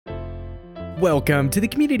Welcome to the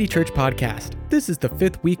Community Church Podcast. This is the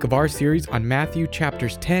fifth week of our series on Matthew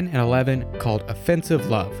chapters 10 and 11 called Offensive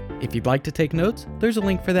Love. If you'd like to take notes, there's a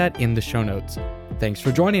link for that in the show notes. Thanks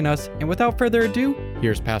for joining us, and without further ado,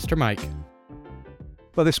 here's Pastor Mike.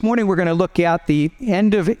 Well, this morning we're going to look at the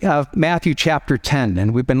end of Matthew chapter 10,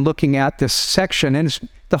 and we've been looking at this section, and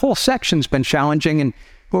the whole section's been challenging, and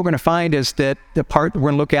what we're going to find is that the part we're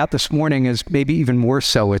going to look at this morning is maybe even more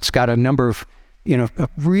so. It's got a number of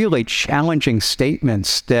really challenging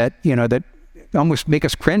statements that almost make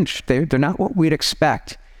us cringe. They're not what we'd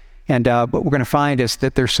expect. And what we're going to find is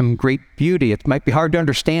that there's some great beauty. It might be hard to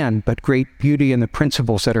understand, but great beauty in the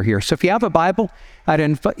principles that are here. So if you have a Bible, I'd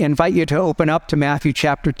invite you to open up to Matthew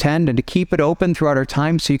chapter 10 and to keep it open throughout our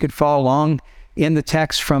time so you could follow along in the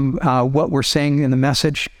text from what we're saying in the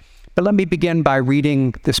message. But let me begin by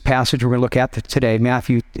reading this passage we're going to look at today,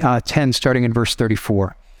 Matthew 10, starting in verse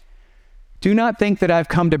 34. Do not think that I've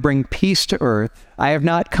come to bring peace to earth. I have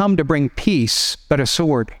not come to bring peace, but a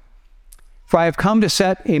sword. For I have come to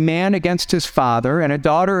set a man against his father, and a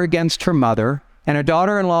daughter against her mother, and a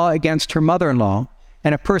daughter-in-law against her mother-in-law,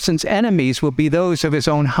 and a person's enemies will be those of his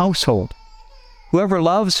own household. Whoever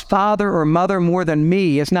loves father or mother more than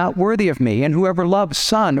me is not worthy of me, and whoever loves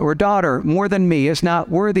son or daughter more than me is not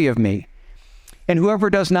worthy of me. And whoever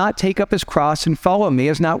does not take up his cross and follow me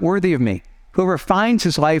is not worthy of me. Whoever finds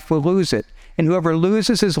his life will lose it, and whoever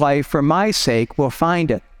loses his life for my sake will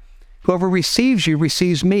find it. Whoever receives you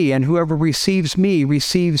receives me, and whoever receives me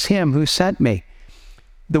receives him who sent me.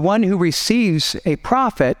 The one who receives a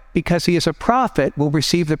prophet because he is a prophet will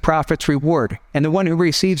receive the prophet's reward, and the one who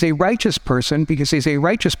receives a righteous person because he is a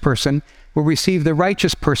righteous person will receive the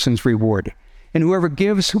righteous person's reward. And whoever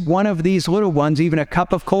gives one of these little ones even a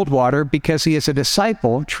cup of cold water because he is a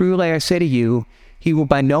disciple, truly I say to you, he will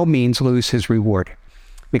by no means lose his reward.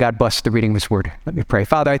 May God bless the reading of his word. Let me pray.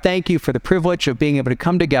 Father, I thank you for the privilege of being able to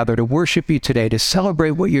come together to worship you today, to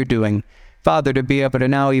celebrate what you're doing. Father, to be able to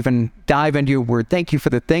now even dive into your word. Thank you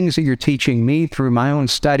for the things that you're teaching me through my own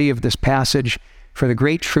study of this passage, for the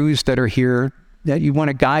great truths that are here, that you want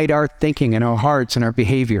to guide our thinking and our hearts and our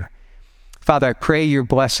behavior. Father, I pray your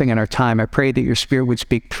blessing in our time. I pray that your spirit would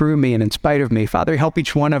speak through me and in spite of me. Father, help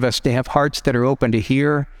each one of us to have hearts that are open to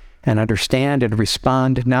hear and understand and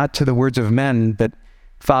respond, not to the words of men, but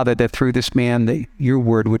Father, that through this man, that your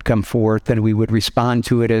word would come forth and we would respond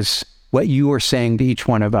to it as what you are saying to each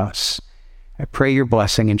one of us. I pray your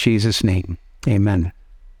blessing in Jesus' name. Amen.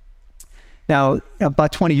 Now,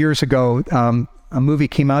 about 20 years ago, a movie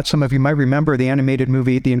came out. Some of you might remember the animated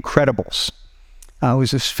movie, The Incredibles. It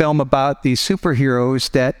was this film about these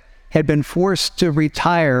superheroes that had been forced to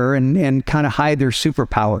retire and kind of hide their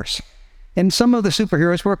superpowers. And some of the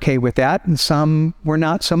superheroes were okay with that, and some were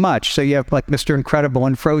not so much. So you have like Mr. Incredible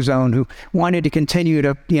and Frozone, who wanted to continue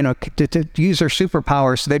to use their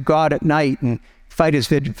superpowers, so they'd go out at night and fight as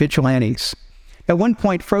vigilantes. At one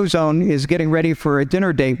point, Frozone is getting ready for a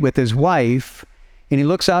dinner date with his wife, and he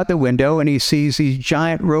looks out the window and he sees these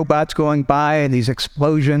giant robots going by and these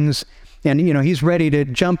explosions, and he's ready to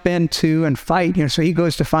jump into and fight. So he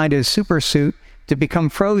goes to find his super suit to become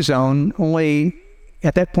Frozone, only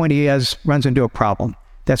at that point, he runs into a problem.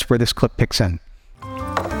 That's where this clip picks in.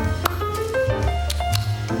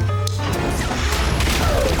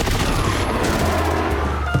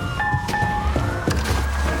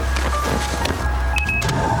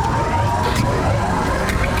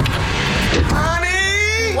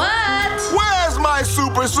 Honey! What? Where's my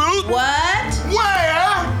super suit? What?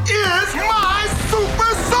 Where is my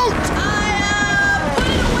super suit? Put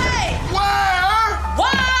it away. Where?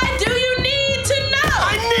 Why do you need to know?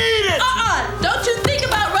 I need it! Don't you think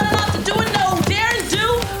about running off to doing no daring do?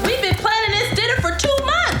 We've been planning this dinner for 2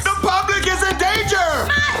 months. The public is in danger!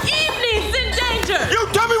 My evening's in danger. You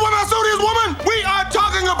tell me where my suit is, woman! We are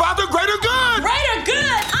talking about the greater good! Greater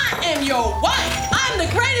good? I am your wife. I'm the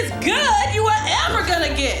greatest good you are ever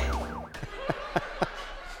gonna get.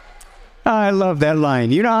 I love that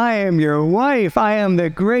line. I am your wife. I am the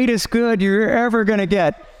greatest good you're ever going to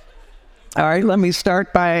get. All right, let me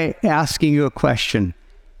start by asking you a question.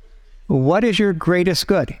 What is your greatest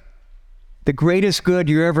good? The greatest good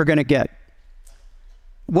you're ever going to get?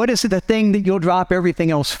 What is the thing that you'll drop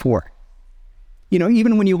everything else for?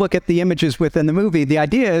 Even when you look at the images within the movie, the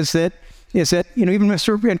idea is that even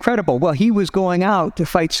Mr. Incredible, well, he was going out to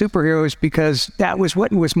fight superheroes because that was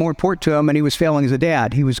what was more important to him, and he was failing as a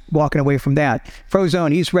dad. He was walking away from that.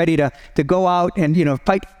 Frozone, he's ready to go out and,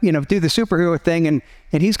 fight, do the superhero thing, and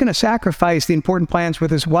he's going to sacrifice the important plans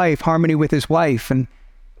with his wife, harmony with his wife,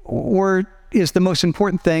 or is the most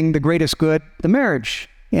important thing, the greatest good, the marriage?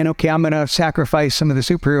 And okay, I'm going to sacrifice some of the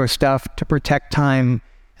superhero stuff to protect time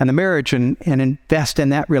and the marriage and invest in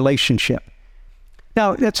that relationship.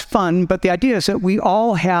 Now, that's fun, but the idea is that we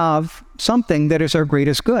all have something that is our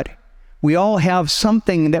greatest good. We all have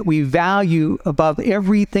something that we value above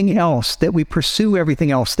everything else, that we pursue everything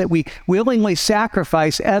else, that we willingly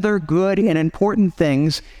sacrifice other good and important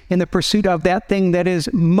things in the pursuit of that thing that is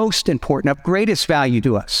most important, of greatest value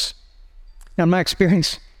to us. Now, in my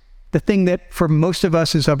experience, the thing that for most of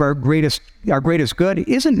us is of our greatest good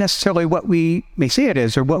isn't necessarily what we may say it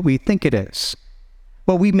is or what we think it is.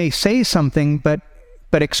 Well, we may say something, but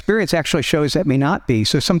experience actually shows that may not be.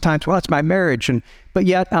 So sometimes, well, it's my marriage, but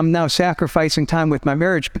yet I'm now sacrificing time with my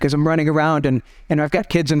marriage because I'm running around and I've got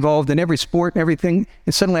kids involved in every sport and everything,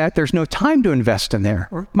 and suddenly there's no time to invest in there,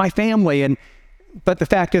 or my family. But the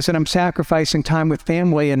fact is that I'm sacrificing time with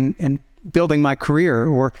family and building my career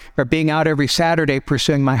or being out every Saturday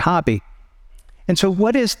pursuing my hobby. And so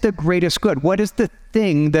what is the greatest good? What is the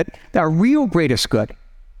thing that our real greatest good?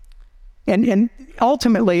 And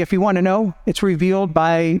ultimately, if you want to know, it's revealed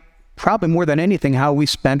by probably more than anything how we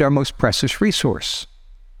spend our most precious resource,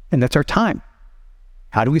 and that's our time.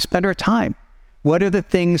 How do we spend our time? What are the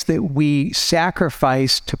things that we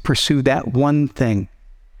sacrifice to pursue that one thing?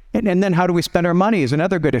 And then how do we spend our money is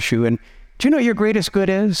another good issue. And do you know what your greatest good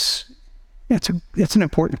is? It's an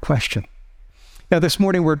important question. Now, this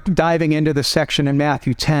morning we're diving into the section in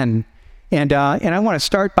Matthew 10. And I want to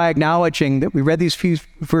start by acknowledging that we read these few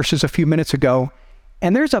verses a few minutes ago,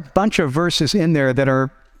 and there's a bunch of verses in there that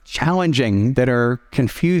are challenging, that are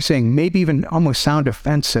confusing, maybe even almost sound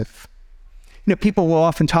offensive. You know, people will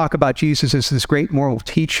often talk about Jesus as this great moral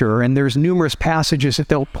teacher, and there's numerous passages that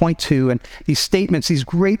they'll point to, and these statements, these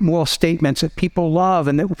great moral statements that people love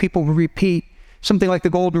and that people repeat. Something like the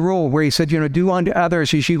Golden Rule, where he said, do unto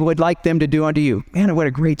others as you would like them to do unto you. Man, what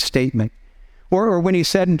a great statement. Or when he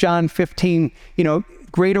said in John 15,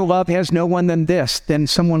 greater love has no one than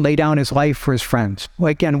someone lay down his life for his friends. Well,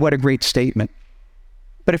 again, what a great statement.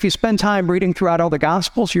 But if you spend time reading throughout all the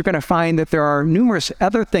Gospels, you're going to find that there are numerous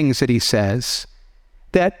other things that he says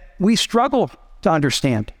that we struggle to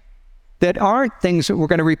understand, that aren't things that we're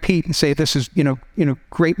going to repeat and say, this is,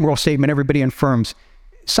 great moral statement, everybody affirms.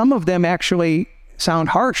 Some of them actually sound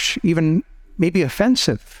harsh, even maybe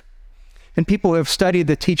offensive. And people who have studied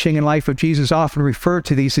the teaching and life of Jesus often refer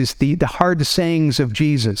to these as the hard sayings of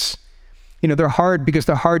Jesus. They're hard because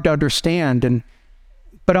they're hard to understand,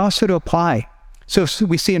 but also to apply. So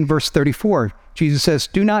we see in verse 34, Jesus says,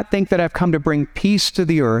 do not think that I've come to bring peace to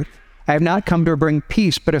the earth. I have not come to bring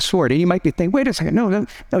peace, but a sword. And you might be thinking, wait a second, no,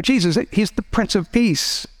 Jesus, he's the Prince of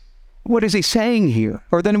Peace. What is he saying here?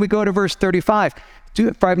 Or then we go to verse 35.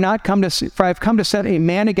 For I've come to set a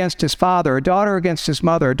man against his father, a daughter against his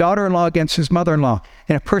mother, a daughter-in-law against his mother-in-law,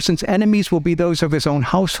 and a person's enemies will be those of his own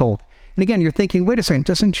household. And again, you're thinking, wait a second,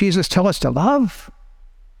 doesn't Jesus tell us to love?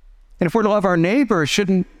 And if we're to love our neighbor,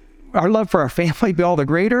 shouldn't our love for our family be all the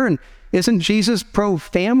greater? And isn't Jesus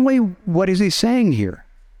pro-family? What is he saying here?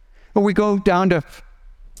 Or we go down to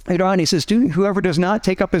later on, he says, whoever does not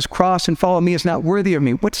take up his cross and follow me is not worthy of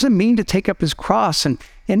me. What does it mean to take up his cross and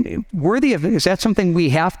worthy of it? Is that something we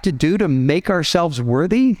have to do to make ourselves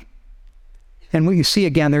worthy? And what you see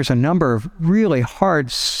again, there's a number of really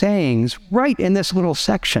hard sayings right in this little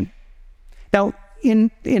section. Now, in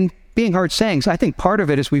being hard sayings, I think part of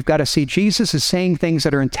it is we've got to see Jesus is saying things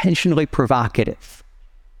that are intentionally provocative.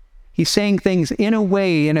 He's saying things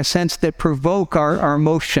in a sense that provoke our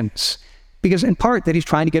emotions, because in part that he's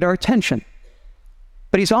trying to get our attention.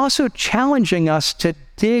 But he's also challenging us to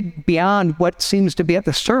dig beyond what seems to be at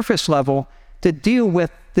the surface level to deal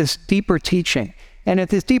with this deeper teaching. And at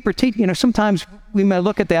this deeper teaching, sometimes we may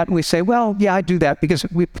look at that and we say, well, yeah, I do that because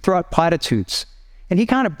we throw out platitudes. And he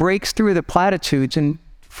kind of breaks through the platitudes and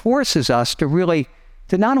forces us to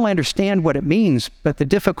not only understand what it means, but the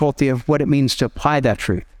difficulty of what it means to apply that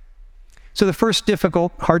truth. So the first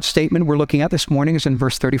difficult, hard statement we're looking at this morning is in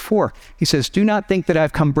verse 34. He says, do not think that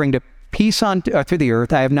I've come to bring peace through the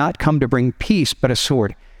earth. I have not come to bring peace, but a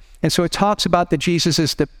sword. And so it talks about that Jesus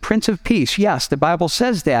is the Prince of Peace. Yes, the Bible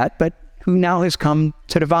says that, but who now has come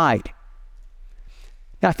to divide.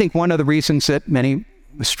 Now, I think one of the reasons that many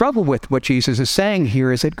struggle with what Jesus is saying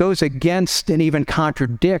here is it goes against and even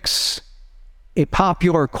contradicts a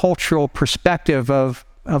popular cultural perspective of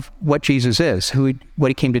what Jesus is, what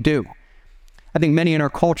he came to do. I think many in our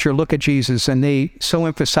culture look at Jesus and they so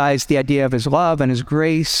emphasize the idea of his love and his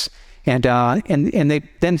grace, and they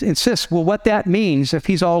then insist, well, what that means, if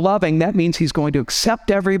he's all loving, that means he's going to accept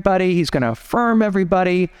everybody, he's going to affirm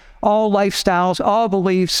everybody, all lifestyles, all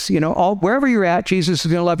beliefs, wherever you're at, Jesus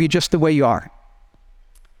is going to love you just the way you are.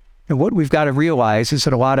 And what we've got to realize is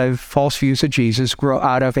that a lot of false views of Jesus grow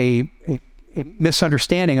out of a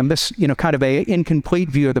misunderstanding, kind of a incomplete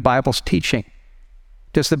view of the Bible's teaching.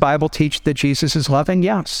 Does the Bible teach that Jesus is loving?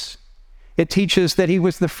 Yes. It teaches that he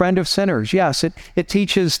was the friend of sinners. Yes. It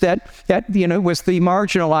teaches that was the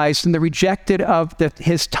marginalized and the rejected of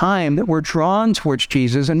his time that were drawn towards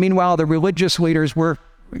Jesus. And meanwhile, the religious leaders were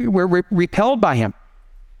repelled by him.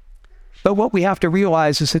 But what we have to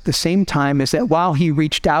realize is at the same time is that while he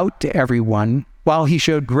reached out to everyone, while he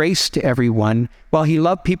showed grace to everyone, while he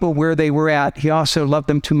loved people where they were at, he also loved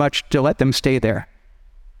them too much to let them stay there.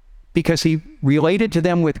 Because he related to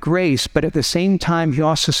them with grace, but at the same time, he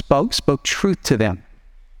also spoke truth to them.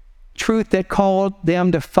 Truth that called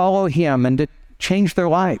them to follow him and to change their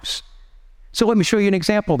lives. So let me show you an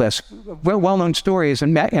example of this. A well-known story is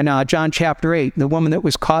in John chapter 8, the woman that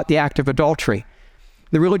was caught in the act of adultery.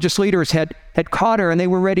 The religious leaders had caught her, and they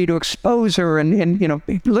were ready to expose her and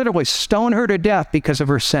literally stone her to death because of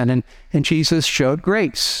her sin. And Jesus showed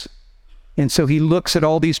grace. And so he looks at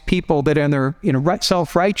all these people that are in their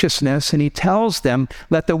self-righteousness, and he tells them,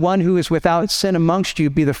 let the one who is without sin amongst you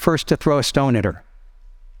be the first to throw a stone at her.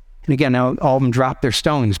 And again, now all of them drop their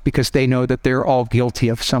stones because they know that they're all guilty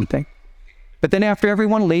of something. But then after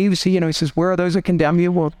everyone leaves, he says, where are those that condemn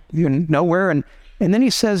you? Well, nowhere. And then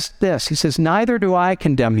he says this, he says, neither do I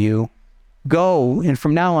condemn you. Go, and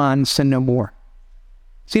from now on, sin no more.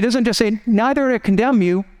 So he doesn't just say, neither do I condemn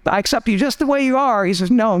you. I accept you just the way you are. He says,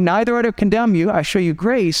 no, neither do I condemn you. I show you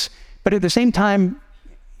grace. But at the same time,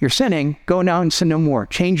 you're sinning. Go now and sin no more.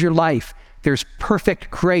 Change your life. There's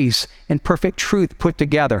perfect grace and perfect truth put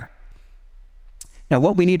together. Now,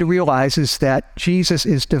 what we need to realize is that Jesus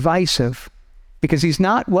is divisive because he's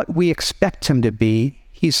not what we expect him to be.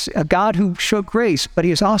 He's a God who showed grace, but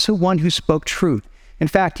he is also one who spoke truth. In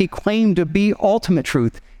fact, he claimed to be ultimate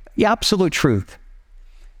truth, the absolute truth.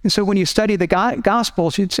 And so when you study the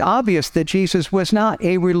Gospels, it's obvious that Jesus was not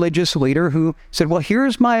a religious leader who said, well,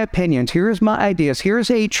 here's my opinions, here's my ideas, here's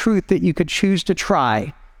a truth that you could choose to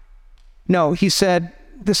try. No, he said,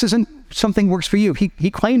 this isn't something works for you. He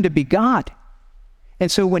claimed to be God.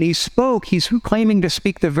 And so when he spoke, he's claiming to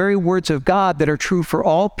speak the very words of God that are true for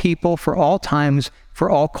all people, for all times, for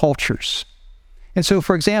all cultures. And so,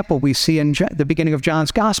 for example, we see in the beginning of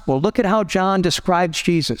John's Gospel, look at how John describes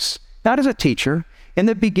Jesus, not as a teacher. In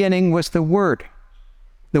the beginning was the Word.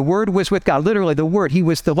 The Word was with God, literally the Word. He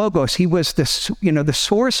was the Logos. He was the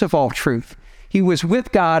source of all truth. He was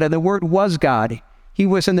with God, and the Word was God. He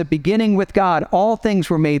was in the beginning with God. All things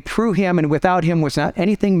were made through him, and without him was not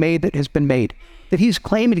anything made that has been made. That he's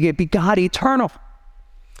claiming to be God eternal.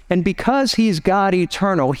 And because he's God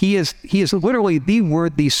eternal, he is literally the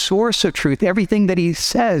Word, the source of truth. Everything that he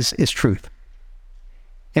says is truth.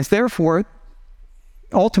 And therefore,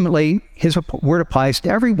 ultimately, his word applies to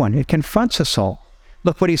everyone. It confronts us all.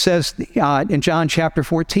 Look what he says in John chapter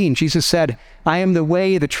 14. Jesus said, I am the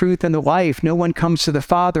way, the truth, and the life. No one comes to the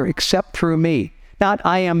Father except through me. Not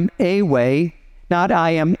I am a way, not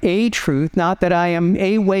I am a truth, not that I am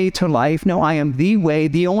a way to life. No, I am the way,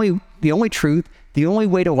 the only truth, the only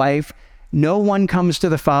way to life. No one comes to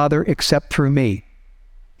the Father except through me.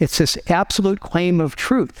 It's this absolute claim of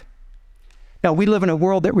truth. Now, we live in a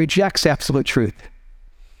world that rejects absolute truth.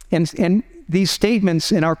 And these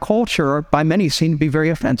statements in our culture are, by many, seen to be very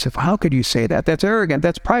offensive. How could you say that? That's arrogant,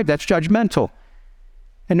 that's pride, that's judgmental.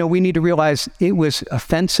 And no, we need to realize it was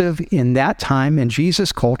offensive in that time in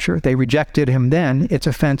Jesus' culture. They rejected him then. It's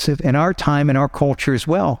offensive in our time, in our culture as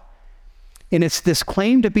well. And it's this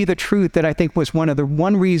claim to be the truth that I think was one of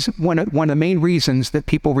the main reasons that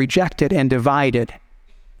people rejected and divided.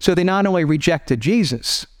 So they not only rejected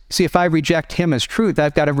Jesus. See, if I reject him as truth,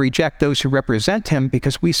 I've got to reject those who represent him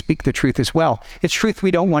because we speak the truth as well. It's truth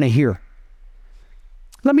we don't want to hear.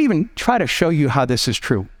 Let me even try to show you how this is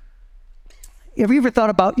true. Have you ever thought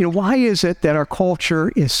about, why is it that our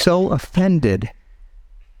culture is so offended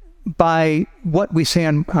by what we say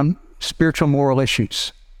on spiritual moral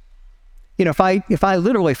issues? There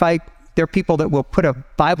are people that will put a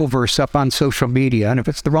Bible verse up on social media, and if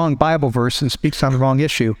it's the wrong Bible verse and speaks on the wrong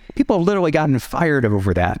issue, people have literally gotten fired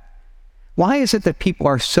over that. Why is it that people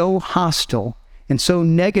are so hostile and so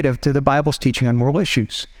negative to the Bible's teaching on moral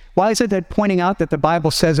issues? Why is it that pointing out that the Bible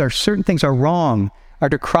says certain things are wrong are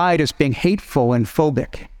decried as being hateful and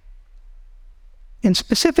phobic? And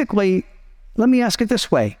specifically, let me ask it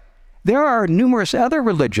this way. There are numerous other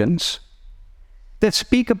religions that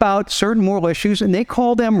speak about certain moral issues, and they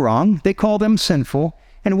call them wrong, they call them sinful.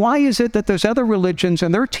 And why is it that those other religions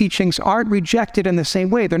and their teachings aren't rejected in the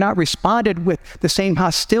same way? They're not responded with the same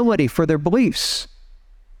hostility for their beliefs.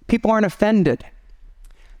 People aren't offended.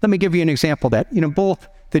 Let me give you an example of that. Both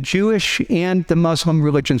the Jewish and the Muslim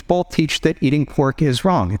religions both teach that eating pork is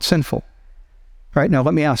wrong, it's sinful. All right, now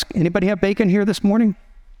let me ask, anybody have bacon here this morning?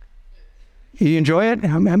 You enjoy it?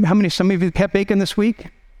 Some of you had bacon this week?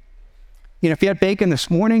 If you had bacon this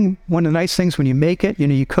morning, one of the nice things when you make it,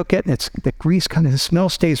 you cook it, and the grease the smell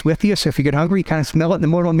stays with you. So if you get hungry, you kind of smell it in the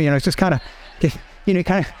morning. It's just kind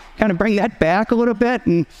of bring that back a little bit.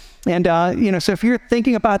 And so if you're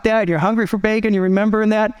thinking about that, you're hungry for bacon, you're remembering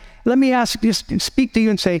that, let me just speak to you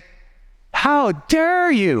and say, how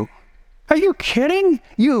dare you? Are you kidding?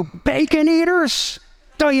 You bacon eaters?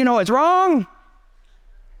 Don't you know it's wrong?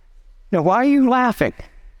 Now, why are you laughing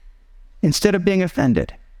instead of being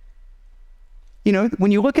offended?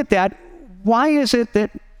 When you look at that, why is it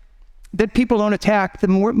that people don't attack the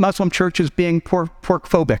Muslim church as being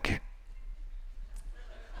pork-phobic?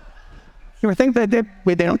 You ever think that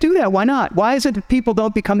they don't do that? Why not? Why is it that people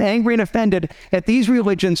don't become angry and offended at these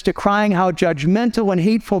religions decrying how judgmental and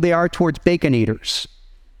hateful they are towards bacon eaters?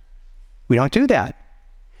 We don't do that.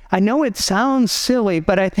 I know it sounds silly,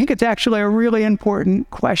 but I think it's actually a really important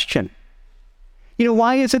question.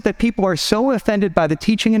 Why is it that people are so offended by the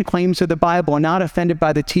teaching and claims of the Bible and not offended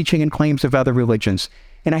by the teaching and claims of other religions?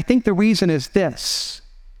 And I think the reason is this,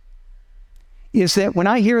 is that when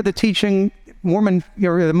I hear the teaching, Mormon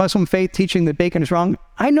or the Muslim faith teaching that bacon is wrong,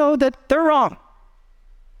 I know that they're wrong.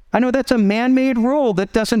 I know that's a man-made rule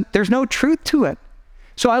there's no truth to it.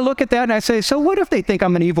 So I look at that and I say, so what if they think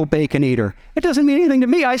I'm an evil bacon eater? It doesn't mean anything to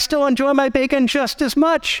me. I still enjoy my bacon just as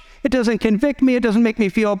much. It doesn't convict me. It doesn't make me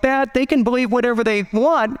feel bad. They can believe whatever they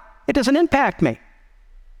want. It doesn't impact me.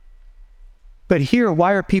 But here,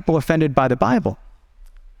 why are people offended by the Bible?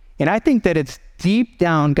 And I think that it's deep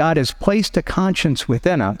down, God has placed a conscience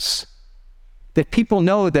within us that people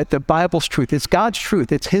know that the Bible's truth, it's God's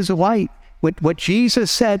truth, it's His light. What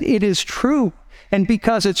Jesus said, it is true. And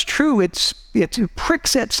because it's true, it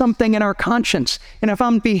pricks at something in our conscience. And if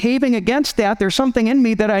I'm behaving against that, there's something in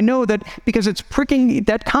me that I know that because it's pricking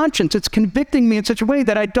that conscience, it's convicting me in such a way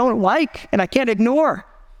that I don't like and I can't ignore.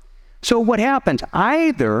 So what happens?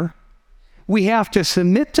 Either we have to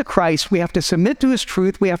submit to Christ, we have to submit to His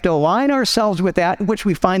truth, we have to align ourselves with that, in which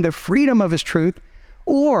we find the freedom of His truth,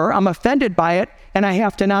 or I'm offended by it and I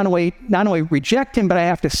have to not only reject Him, but I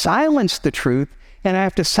have to silence the truth. And I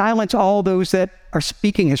have to silence all those that are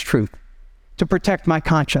speaking His truth to protect my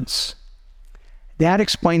conscience. That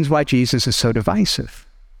explains why Jesus is so divisive.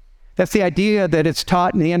 That's the idea that it's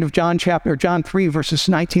taught in the end of John 3, verses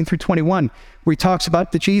 19 through 21, where He talks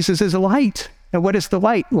about that Jesus is a light. And what is the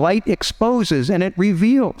light? Light exposes and it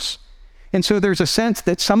reveals. And so there's a sense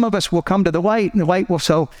that some of us will come to the light, and the light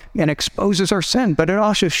will and exposes our sin, but it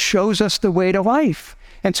also shows us the way to life.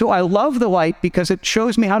 And so I love the light because it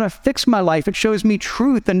shows me how to fix my life. It shows me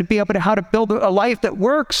truth and to be able to how to build a life that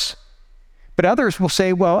works. But others will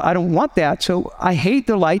say, well, I don't want that. So I hate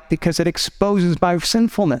the light because it exposes my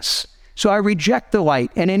sinfulness. So I reject the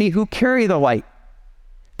light and any who carry the light.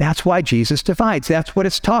 That's why Jesus divides. That's what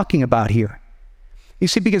it's talking about here. You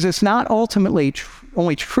see, because it's not ultimately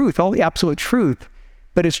only truth, only absolute truth,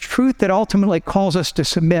 but it's truth that ultimately calls us to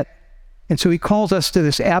submit. And so He calls us to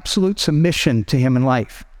this absolute submission to Him in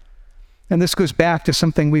life. And this goes back to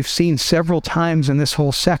something we've seen several times in this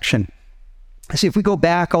whole section. See, if we go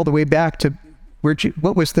back all the way back to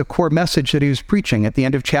what was the core message that He was preaching at the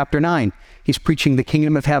end of chapter 9? He's preaching the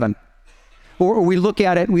kingdom of heaven. Or we look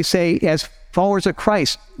at it and we say, as followers of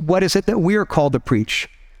Christ, what is it that we are called to preach?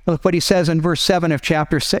 Look what He says in verse 7 of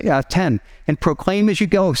chapter 10. And proclaim as you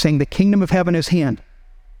go, saying the kingdom of heaven is hand.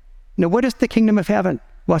 Now, what is the kingdom of heaven?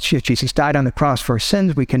 Well, Jesus died on the cross for our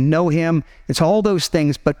sins. We can know Him. It's all those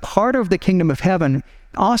things. But part of the kingdom of heaven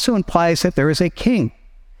also implies that there is a king.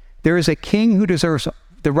 There is a king who deserves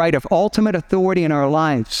the right of ultimate authority in our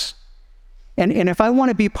lives. And if I want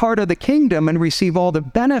to be part of the kingdom and receive all the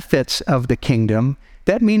benefits of the kingdom,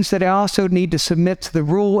 that means that I also need to submit to the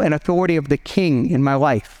rule and authority of the king in my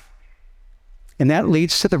life. And that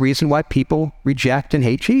leads to the reason why people reject and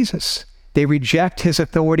hate Jesus. They reject His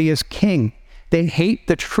authority as king. They hate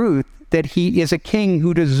the truth that He is a king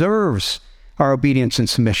who deserves our obedience and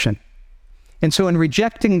submission. And so in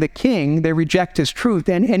rejecting the king, they reject His truth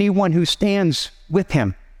and anyone who stands with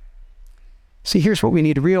Him. See, here's what we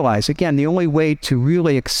need to realize. Again, the only way to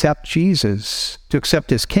really accept Jesus, to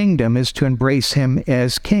accept His kingdom, is to embrace Him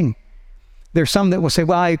as king. There's some that will say,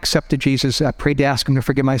 well, I accepted Jesus. I prayed to ask Him to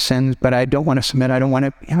forgive my sins, but I don't want to submit. I don't want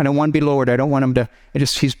to be Lord. I don't want Him to,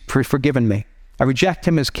 He's forgiven me. I reject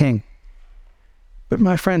Him as king. But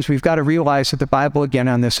my friends, we've got to realize that the Bible, again,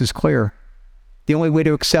 on this is clear. The only way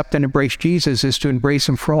to accept and embrace Jesus is to embrace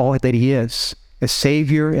Him for all that He is. as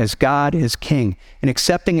Savior, as God, as King. And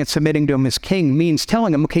accepting and submitting to him as King means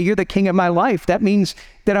telling him, okay, you're the King of my life. That means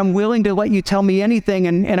that I'm willing to let you tell me anything,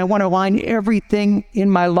 and I want to align everything in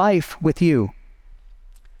my life with you.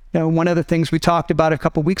 Now, one of the things we talked about a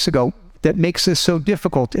couple weeks ago that makes this so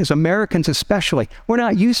difficult is Americans especially. We're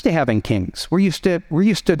not used to having kings. We're used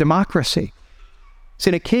to democracy. So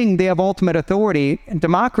in a king, they have ultimate authority. In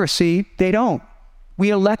democracy, they don't. We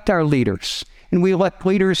elect our leaders, and we elect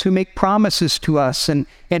leaders who make promises to us and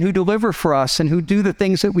who deliver for us and who do the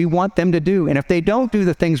things that we want them to do. And if they don't do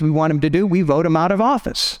the things we want them to do, we vote them out of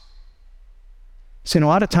office. So a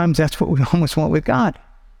lot of times that's what we almost want with God.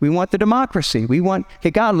 We want the democracy. We want, hey,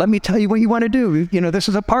 God, let me tell you what you want to do. This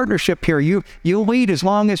is a partnership here. You'll lead as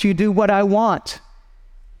long as you do what I want.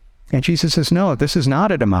 And Jesus says, no, this is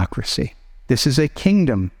not a democracy. This is a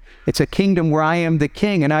kingdom. It's a kingdom where I am the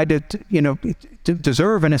king, and I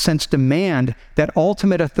deserve, in a sense, demand that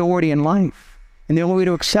ultimate authority in life. And the only way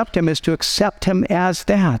to accept him is to accept him as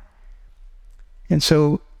that. And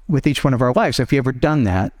so with each one of our lives, if you ever done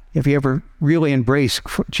that, if you ever really embrace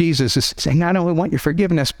Jesus as saying, not only want your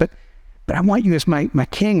forgiveness, but I want you as my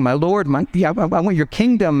king, my Lord, I want your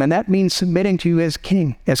kingdom, and that means submitting to you as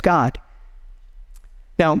king, as God.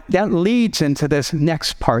 Now, that leads into this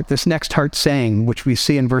next part, this next heart saying, which we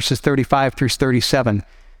see in verses 35 through 37.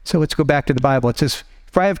 So let's go back to the Bible. It says,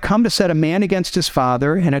 for I have come to set a man against his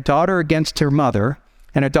father, and a daughter against her mother,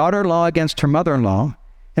 and a daughter-in-law against her mother-in-law,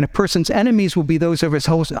 and a person's enemies will be those of his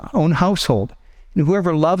own household. And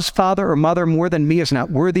whoever loves father or mother more than me is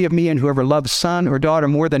not worthy of me, and whoever loves son or daughter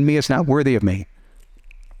more than me is not worthy of me.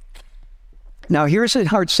 Now, here's a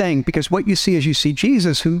hard saying, because what you see is you see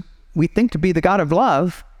Jesus, who we think to be the God of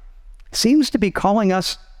love, seems to be calling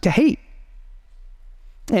us to hate.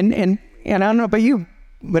 And I don't know about you,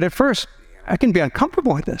 but at first, I can be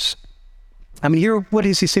uncomfortable with this. I mean, here, what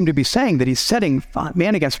does he seem to be saying? That he's setting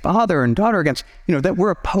man against father and daughter against, that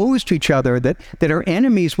we're opposed to each other, that our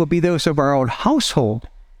enemies will be those of our own household.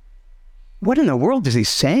 What in the world is he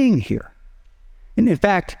saying here? And in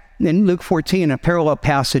fact, in Luke 14, a parallel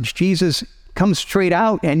passage, Jesus comes straight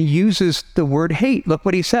out and uses the word hate. Look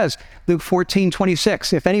what he says, Luke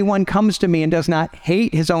 14:26. If anyone comes to me and does not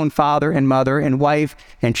hate his own father and mother and wife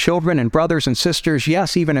and children and brothers and sisters,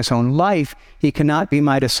 yes, even his own life, he cannot be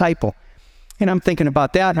my disciple. And I'm thinking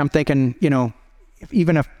about that, and I'm thinking,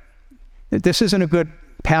 even if this isn't a good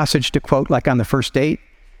passage to quote like on the first date,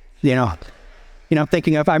 I'm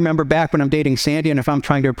thinking I remember back when I'm dating Sandy, and if I'm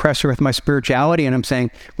trying to impress her with my spirituality, and I'm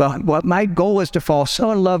saying, well, my goal is to fall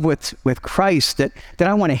so in love with Christ that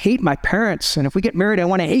I want to hate my parents, and if we get married, I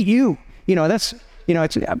want to hate you. We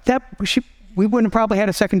wouldn't have probably had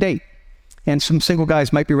a second date. And some single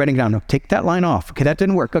guys might be writing down, no, take that line off. Okay, that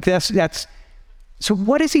didn't work. Okay, that's. So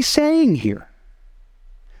what is he saying here?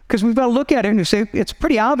 Because we've got to look at it and say, it's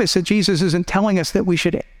pretty obvious that Jesus isn't telling us that we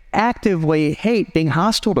should actively hate being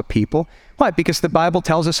hostile to people. Why? Because the Bible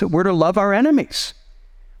tells us that we're to love our enemies.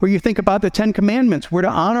 Or you think about the 10 Commandments, we're to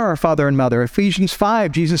honor our father and mother. Ephesians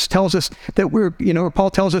 5, Jesus tells us that Paul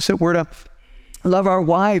tells us that we're to love our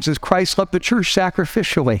wives as Christ loved the church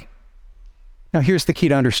sacrificially. Now here's the key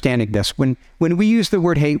to understanding this. When we use the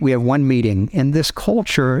word hate, we have one meaning. In this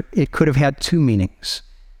culture, it could have had two meanings.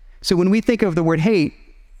 So when we think of the word hate,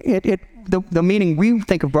 the meaning we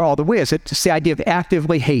think of all the way is it's the idea of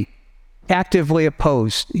actively hate, actively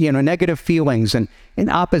opposed, negative feelings and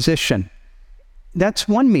opposition. That's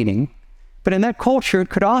one meaning. But in that culture, it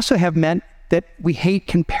could also have meant that we hate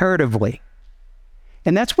comparatively.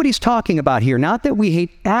 And that's what he's talking about here. Not that we hate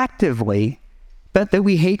actively, but that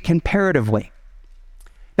we hate comparatively.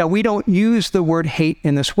 Now, we don't use the word hate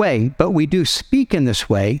in this way, but we do speak in this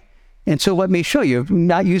way. And so let me show you,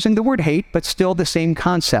 not using the word hate, but still the same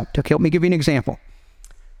concept. Okay, let me give you an example.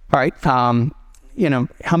 All right, how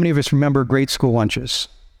many of us remember grade school lunches?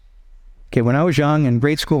 Okay, when I was young and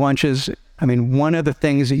grade school lunches, one of the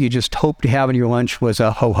things that you just hoped to have in your lunch was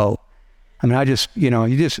a ho-ho. That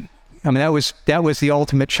was the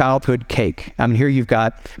ultimate childhood cake. Here you've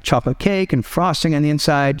got chocolate cake and frosting on the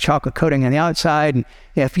inside, chocolate coating on the outside. And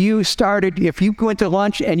if you went to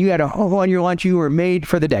lunch and you had a ho-ho on your lunch, you were made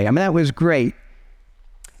for the day. That was great.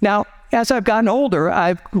 Now, as I've gotten older,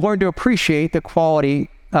 I've learned to appreciate the quality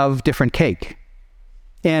of different cake.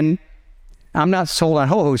 And I'm not sold on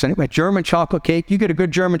ho-hos. Anyway, German chocolate cake, you get a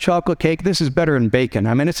good German chocolate cake, this is better than bacon.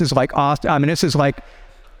 This is like awesome.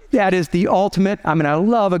 That is the ultimate. I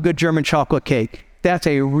love a good German chocolate cake. That's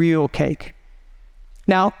a real cake.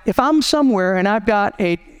 Now, if I'm somewhere and I've got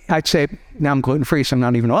I'd say, now I'm gluten-free, so I'm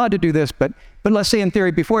not even allowed to do this, but let's say in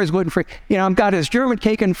theory, before it's gluten-free, I've got this German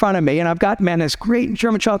cake in front of me, and I've got, this great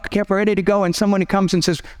German chocolate cake ready to go, and someone comes and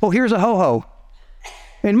says, well, here's a ho-ho.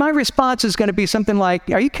 And my response is going to be something like,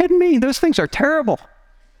 are you kidding me? Those things are terrible.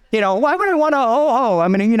 Why would I want a ho-ho? I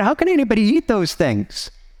mean, how can anybody eat those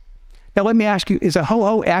things? Now, let me ask you, is a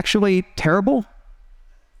ho-ho actually terrible?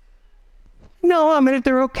 No, I mean,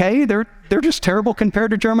 they're okay. They're just terrible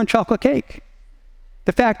compared to German chocolate cake.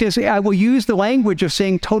 The fact is, I will use the language of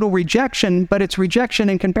saying total rejection, but it's rejection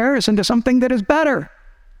in comparison to something that is better.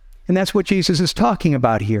 And that's what Jesus is talking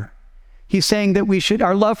about here. He's saying that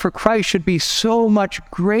our love for Christ should be so much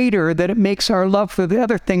greater that it makes our love for the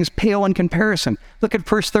other things pale in comparison. Look at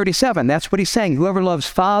verse 37. That's what he's saying. Whoever loves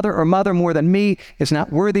father or mother more than me is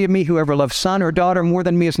not worthy of me. Whoever loves son or daughter more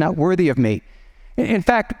than me is not worthy of me. In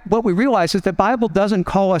fact, what we realize is the Bible doesn't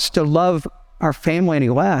call us to love our family any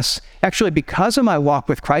less. Actually, because of my walk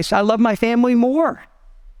with Christ, I love my family more.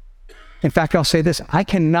 In fact, I'll say this, I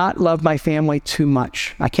cannot love my family too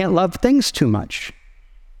much. I can't love things too much.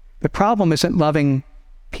 The problem isn't loving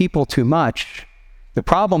people too much. The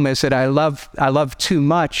problem is that I love too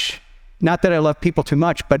much, not that I love people too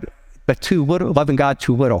much, but too little, loving God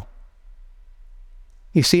too little.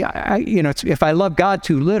 You see, if I love God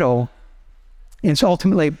too little, it's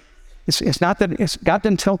ultimately, it's not that God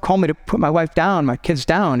didn't call me to put my wife down, my kids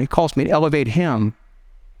down. He calls me to elevate him.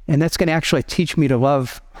 And that's going to actually teach me to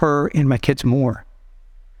love her and my kids more.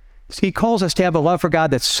 See, he calls us to have a love for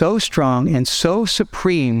God that's so strong and so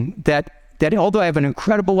supreme that although I have an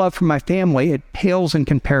incredible love for my family, it pales in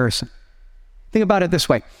comparison. Think about it this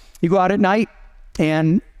way. You go out at night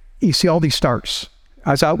and you see all these stars.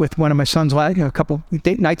 I was out with one of my sons a couple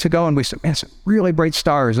nights ago, and we said, man, some really bright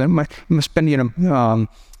stars. And it must have been,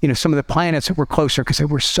 some of the planets that were closer because they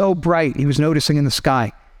were so bright. He was noticing in the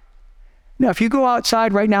sky. Now, if you go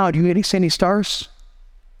outside right now, do you see any stars?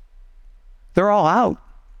 They're all out.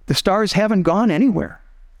 The stars haven't gone anywhere.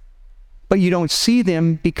 But you don't see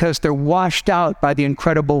them because they're washed out by the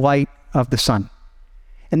incredible light of the sun.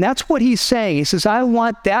 And that's what he's saying. He says, I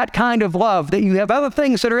want that kind of love, that you have other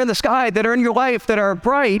things that are in the sky, that are in your life, that are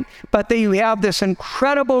bright, but that you have this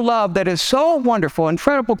incredible love that is so wonderful,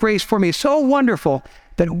 incredible grace for me, so wonderful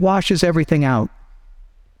that it washes everything out.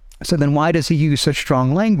 So then why does he use such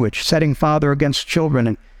strong language, setting father against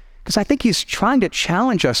children? Because I think he's trying to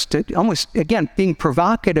challenge us to almost, again, being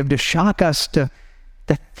provocative, to shock us to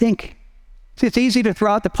think. See, it's easy to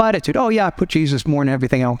throw out the platitude. Oh yeah, I put Jesus more than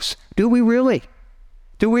everything else. Do we really?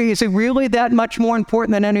 Is it really that much more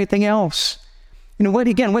important than anything else?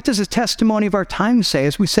 What does the testimony of our time say?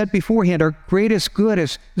 As we said beforehand, our greatest good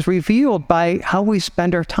is revealed by how we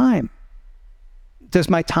spend our time. Does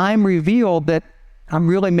my time reveal that I'm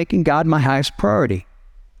really making God my highest priority?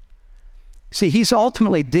 See, he's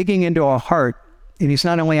ultimately digging into our heart, and he's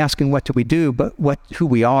not only asking what do we do, but who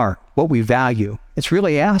we are, what we value. It's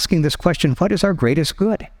really asking this question, what is our greatest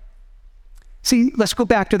good? See, let's go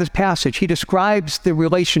back to this passage. He describes the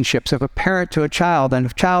relationships of a parent to a child and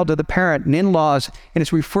a child to the parent and in-laws, and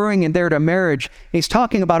it's referring in there to marriage. And he's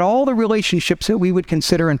talking about all the relationships that we would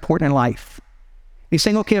consider important in life. He's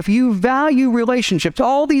saying, okay, if you value relationships,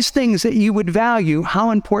 all these things that you would value,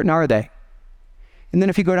 how important are they? And then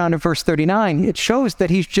if you go down to verse 39, it shows that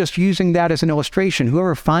he's just using that as an illustration.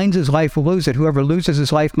 Whoever finds his life will lose it. Whoever loses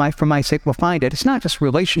his life for my sake will find it. It's not just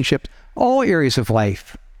relationships, all areas of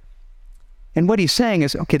life. And what he's saying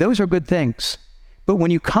is, okay, those are good things. But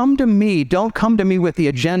when you come to me, don't come to me with the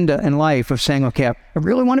agenda in life of saying, okay, I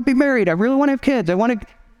really want to be married. I really want to have kids.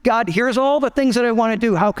 God, here's all the things that I want to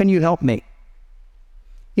do. How can you help me?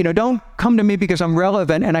 Don't come to me because I'm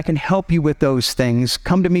relevant and I can help you with those things.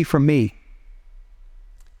 Come to me for me.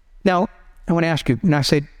 Now, I want to ask you, when I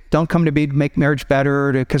say, don't come to me to make marriage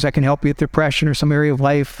better because I can help you with depression or some area of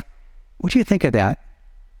life, what do you think of that?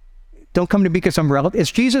 Don't come to me because I'm relevant.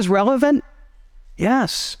 Is Jesus relevant?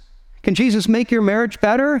 Yes. Can Jesus make your marriage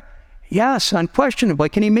better? Yes, unquestionably.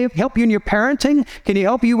 Can he help you in your parenting? Can he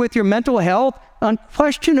help you with your mental health?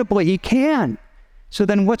 Unquestionably, he can. So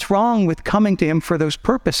then what's wrong with coming to him for those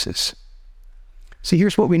purposes? See,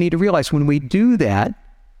 here's what we need to realize. When we do that,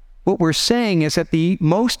 what we're saying is that the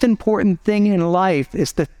most important thing in life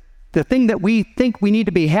is the thing that we think we need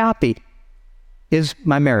to be happy is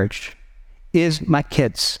my marriage, is my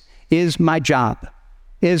kids, is my job,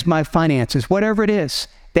 is my finances, whatever it is.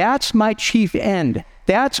 That's my chief end.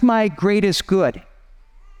 That's my greatest good.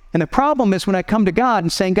 And the problem is when I come to God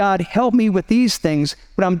and saying, God, help me with these things,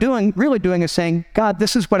 what I'm really doing is saying, God,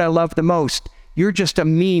 this is what I love the most. You're just a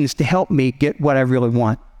means to help me get what I really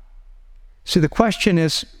want. So the question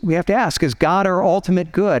is, we have to ask, is God our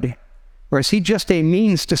ultimate good? Or is he just a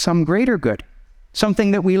means to some greater good? Something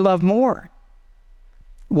that we love more?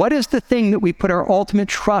 What is the thing that we put our ultimate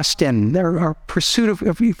trust in, our pursuit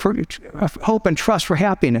of hope and trust for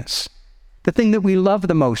happiness? the thing that we love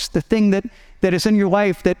the most, the thing that is in your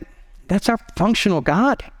life, that's our functional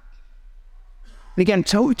God. And again,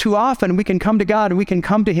 too often we can come to God and we can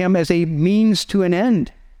come to him as a means to an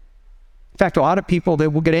end. In fact, a lot of people, they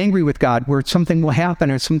will get angry with God where something will happen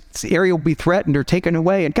or some area will be threatened or taken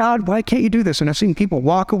away. And God, why can't you do this? And I've seen people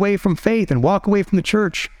walk away from faith and walk away from the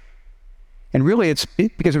church. And really it's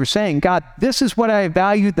because we're saying, God, this is what I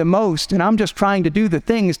valued the most, and I'm just trying to do the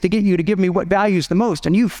things to get you to give me what values the most,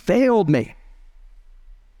 and you failed me.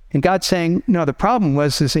 And God's saying, no, the problem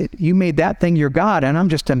is that you made that thing your God, and I'm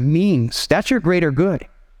just a means. That's your greater good.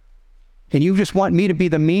 And you just want me to be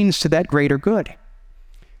the means to that greater good.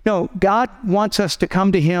 No, God wants us to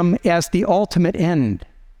come to him as the ultimate end.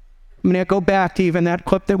 I mean, I go back to even that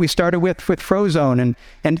clip that we started with Frozone,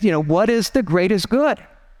 and what is the greatest good?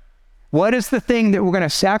 What is the thing that we're going to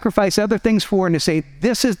sacrifice other things for and to say,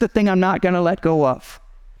 this is the thing I'm not going to let go of?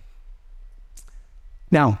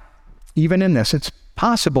 Now, even in this, it's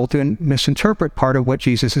possible to misinterpret part of what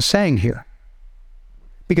Jesus is saying here.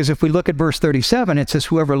 Because if we look at verse 37, it says,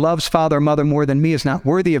 whoever loves father or mother more than me is not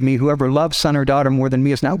worthy of me. Whoever loves son or daughter more than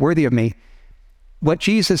me is not worthy of me. What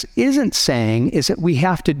Jesus isn't saying is that we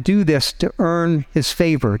have to do this to earn his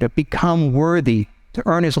favor, to become worthy, to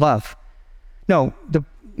earn his love. No, the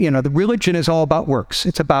religion is all about works.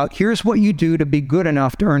 It's about, here's what you do to be good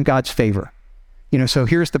enough to earn God's favor. So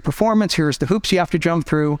here's the performance, here's the hoops you have to jump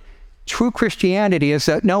through. True Christianity is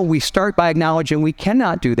that, no, we start by acknowledging we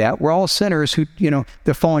cannot do that. We're all sinners who,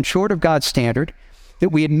 they've fallen short of God's standard, that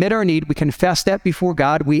we admit our need, we confess that before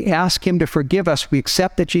God, we ask him to forgive us, we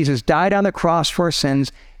accept that Jesus died on the cross for our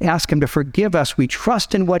sins, ask him to forgive us, we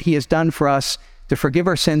trust in what he has done for us to forgive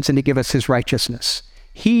our sins and to give us his righteousness.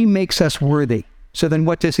 He makes us worthy. So then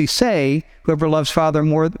what does he say? Whoever loves father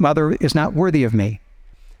or mother is not worthy of me.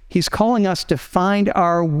 He's calling us to find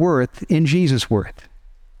our worth in Jesus' worth.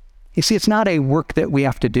 You see, it's not a work that we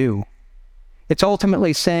have to do. It's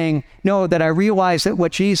ultimately saying, no, that I realize that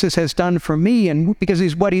what Jesus has done for me, and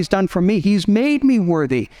because what he's done for me, he's made me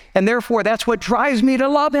worthy. And therefore, that's what drives me to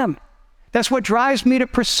love him. That's what drives me to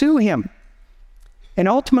pursue him. And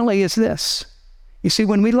ultimately is this. You see,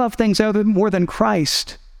 when we love things more than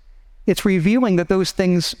Christ, it's revealing that those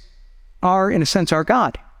things are, in a sense, our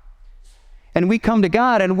God. And we come to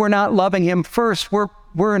God and we're not loving him first.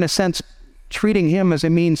 We're in a sense, treating him as a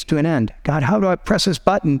means to an end. God, how do I press this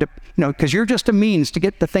button to, because you're just a means to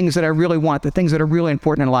get the things that I really want, the things that are really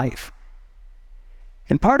important in life.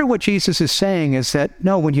 And part of what Jesus is saying is that,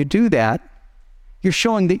 no, when you do that, you're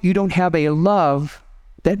showing that you don't have a love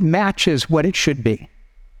that matches what it should be.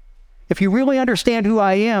 If you really understand who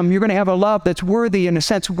I am, you're going to have a love that's worthy, in a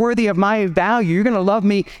sense, worthy of my value. You're going to love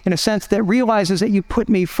me in a sense that realizes that you put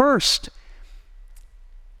me first.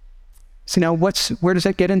 So now where does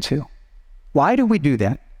that get into? Why do we do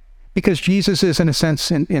that? Because Jesus is, in a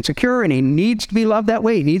sense, insecure and he needs to be loved that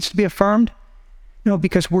way. He needs to be affirmed. No,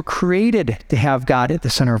 because we're created to have God at the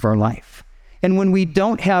center of our life. And when we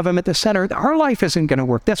don't have him at the center, our life isn't going to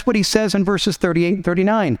work. That's what he says in verses 38 and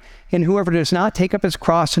 39. And whoever does not take up his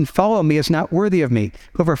cross and follow me is not worthy of me.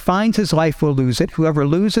 Whoever finds his life will lose it. Whoever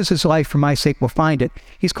loses his life for my sake will find it.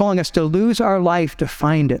 He's calling us to lose our life to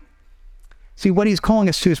find it. See, what he's calling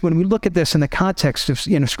us to is when we look at this in the context of,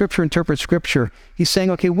 Scripture interprets Scripture, he's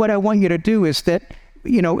saying, okay, what I want you to do is that,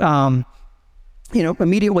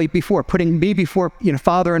 immediately before, putting me before,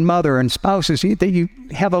 father and mother and spouses, that you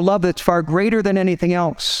have a love that's far greater than anything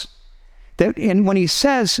else. And when he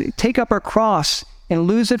says, take up our cross and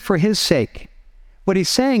lose it for his sake, what he's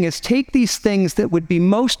saying is take these things that would be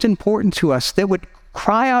most important to us, that would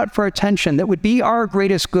cry out for attention, that would be our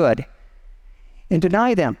greatest good, and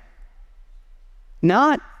deny them.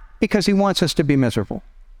 Not because he wants us to be miserable,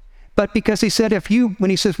 but because he said,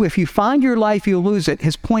 when he says, if you find your life, you'll lose it,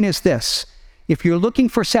 his point is this. If you're looking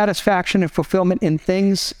for satisfaction and fulfillment in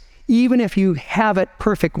things, even if you have it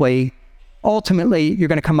perfectly, ultimately, you're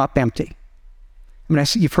going to come up empty. I mean,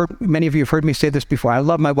 many of you have heard me say this before. I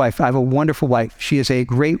love my wife. I have a wonderful wife. She is a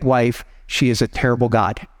great wife. She is a terrible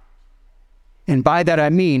God. And by that,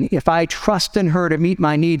 I mean, if I trust in her to meet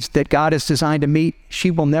my needs that God is designed to meet,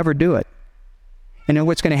 she will never do it. And then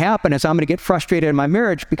what's going to happen is I'm going to get frustrated in my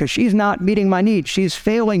marriage because she's not meeting my needs. She's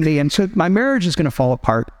failing me. And so my marriage is going to fall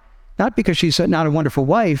apart. Not because she's not a wonderful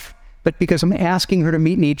wife, but because I'm asking her to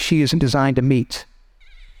meet needs she isn't designed to meet.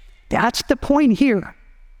 That's the point here.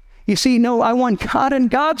 You see, no, I want God in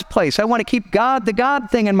God's place. I want to keep God, the God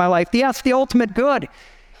thing in my life. That's the ultimate good.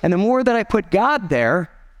 And the more that I put God there,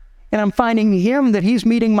 and I'm finding him that he's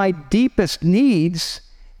meeting my deepest needs,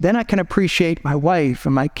 then I can appreciate my wife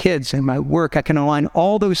and my kids and my work. I can align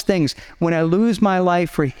all those things. When I lose my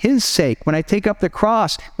life for his sake, when I take up the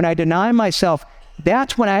cross, when I deny myself,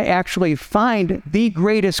 that's when I actually find the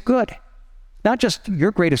greatest good. Not just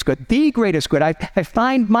your greatest good, the greatest good. I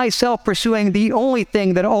find myself pursuing the only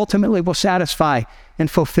thing that ultimately will satisfy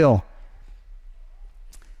and fulfill.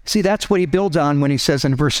 See, that's what he builds on when he says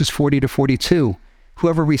in verses 40 to 42,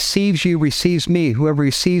 whoever receives you receives me. Whoever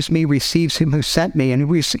receives me receives him who sent me. And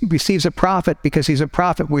who receives a prophet because he's a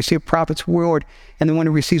prophet will receive a prophet's reward. And the one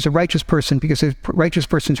who receives a righteous person because of a righteous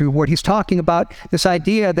person's reward. He's talking about this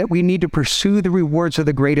idea that we need to pursue the rewards of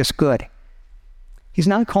the greatest good. He's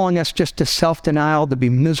not calling us just to self-denial, to be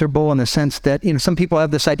miserable in the sense that, some people have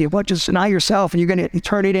this idea, well, just deny yourself and you're going to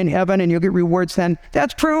eternity in heaven and you'll get rewards then.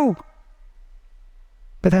 That's true.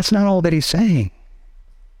 But that's not all that he's saying.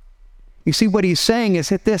 You see, what he's saying is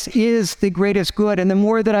that this is the greatest good. And the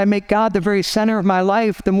more that I make God the very center of my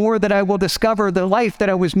life, the more that I will discover the life that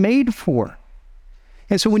I was made for.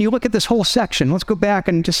 And so when you look at this whole section, let's go back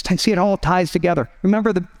and just see it all ties together.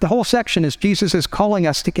 Remember, the whole section is Jesus is calling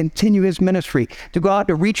us to continue his ministry, to go out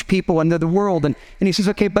to reach people into the world. And he says,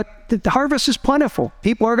 okay, but the harvest is plentiful.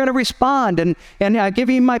 People are going to respond. And I give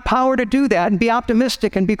you my power to do that and be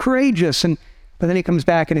optimistic and be courageous. But then he comes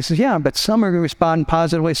back and he says, yeah, but some are going to respond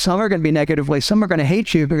positively, some are going to be negatively, some are going to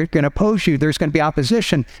hate you, they're going to oppose you, there's going to be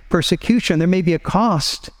opposition, persecution, there may be a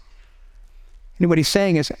cost. And what he's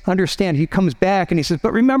saying is, understand, he comes back and he says,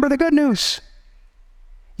 but remember the good news.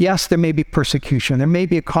 Yes, there may be persecution, there may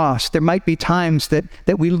be a cost, there might be times that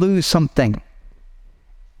we lose something,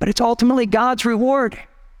 but it's ultimately God's reward.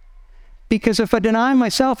 Because if I deny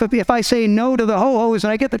myself, if I say no to the ho-hos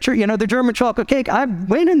and I get the German chocolate cake, I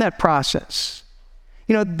win in that process.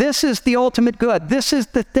 This is the ultimate good. This is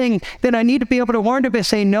the thing that I need to be able to learn to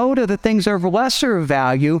say no to the things of lesser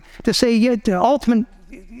value, to say yes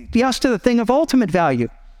to the thing of ultimate value.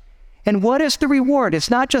 And what is the reward? It's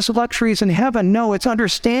not just luxuries in heaven. No, it's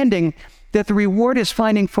understanding that the reward is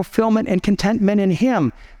finding fulfillment and contentment in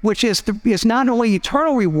him, which is not only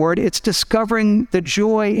eternal reward, it's discovering the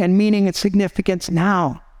joy and meaning and significance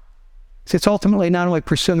now. So it's ultimately not only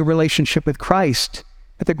pursuing a relationship with Christ,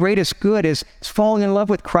 but the greatest good is falling in love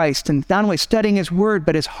with Christ and not only studying his word,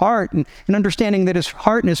 but his heart and understanding that his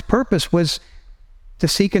heart and his purpose was to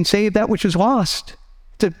seek and save that which is lost,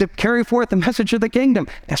 to carry forth the message of the kingdom.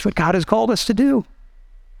 That's what God has called us to do.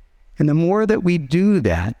 And the more that we do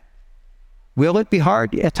that, will it be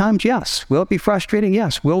hard? At times, yes. Will it be frustrating?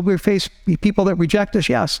 Yes. Will we face people that reject us?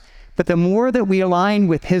 Yes. But the more that we align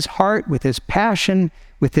with his heart, with his passion,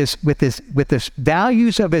 with his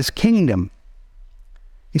values of his kingdom,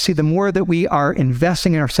 you see, the more that we are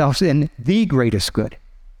investing in ourselves in the greatest good,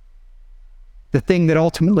 the thing that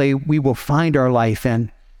ultimately we will find our life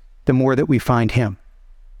in, the more that we find him.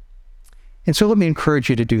 And so let me encourage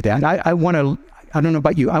you to do that. I don't know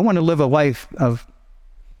about you, I want to live a life of,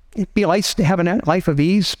 it'd be nice to have a life of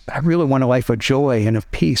ease, but I really want a life of joy and of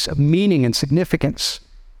peace, of meaning and significance.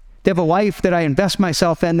 To have a life that I invest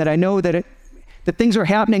myself in, that I know that things are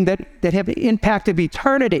happening that have the impact of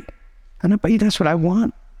eternity. I don't know about you, that's what I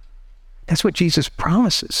want. That's what Jesus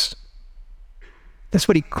promises. That's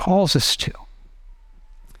what he calls us to.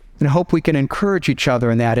 And I hope we can encourage each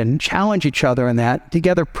other in that and challenge each other in that,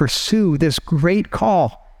 together pursue this great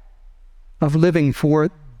call of living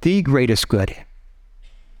for the greatest good,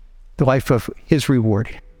 the life of his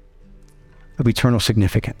reward, of eternal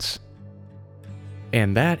significance.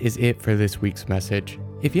 And that is it for this week's message.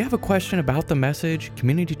 If you have a question about the message,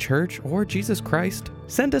 Community Church, or Jesus Christ,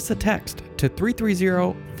 send us a text to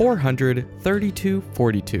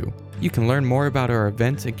 330-400-3242. You can learn more about our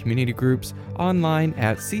events and community groups online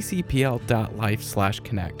at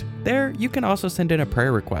ccpl.life/connect. There, you can also send in a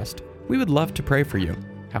prayer request. We would love to pray for you.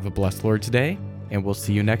 Have a blessed Lord's Day, and we'll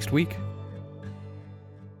see you next week.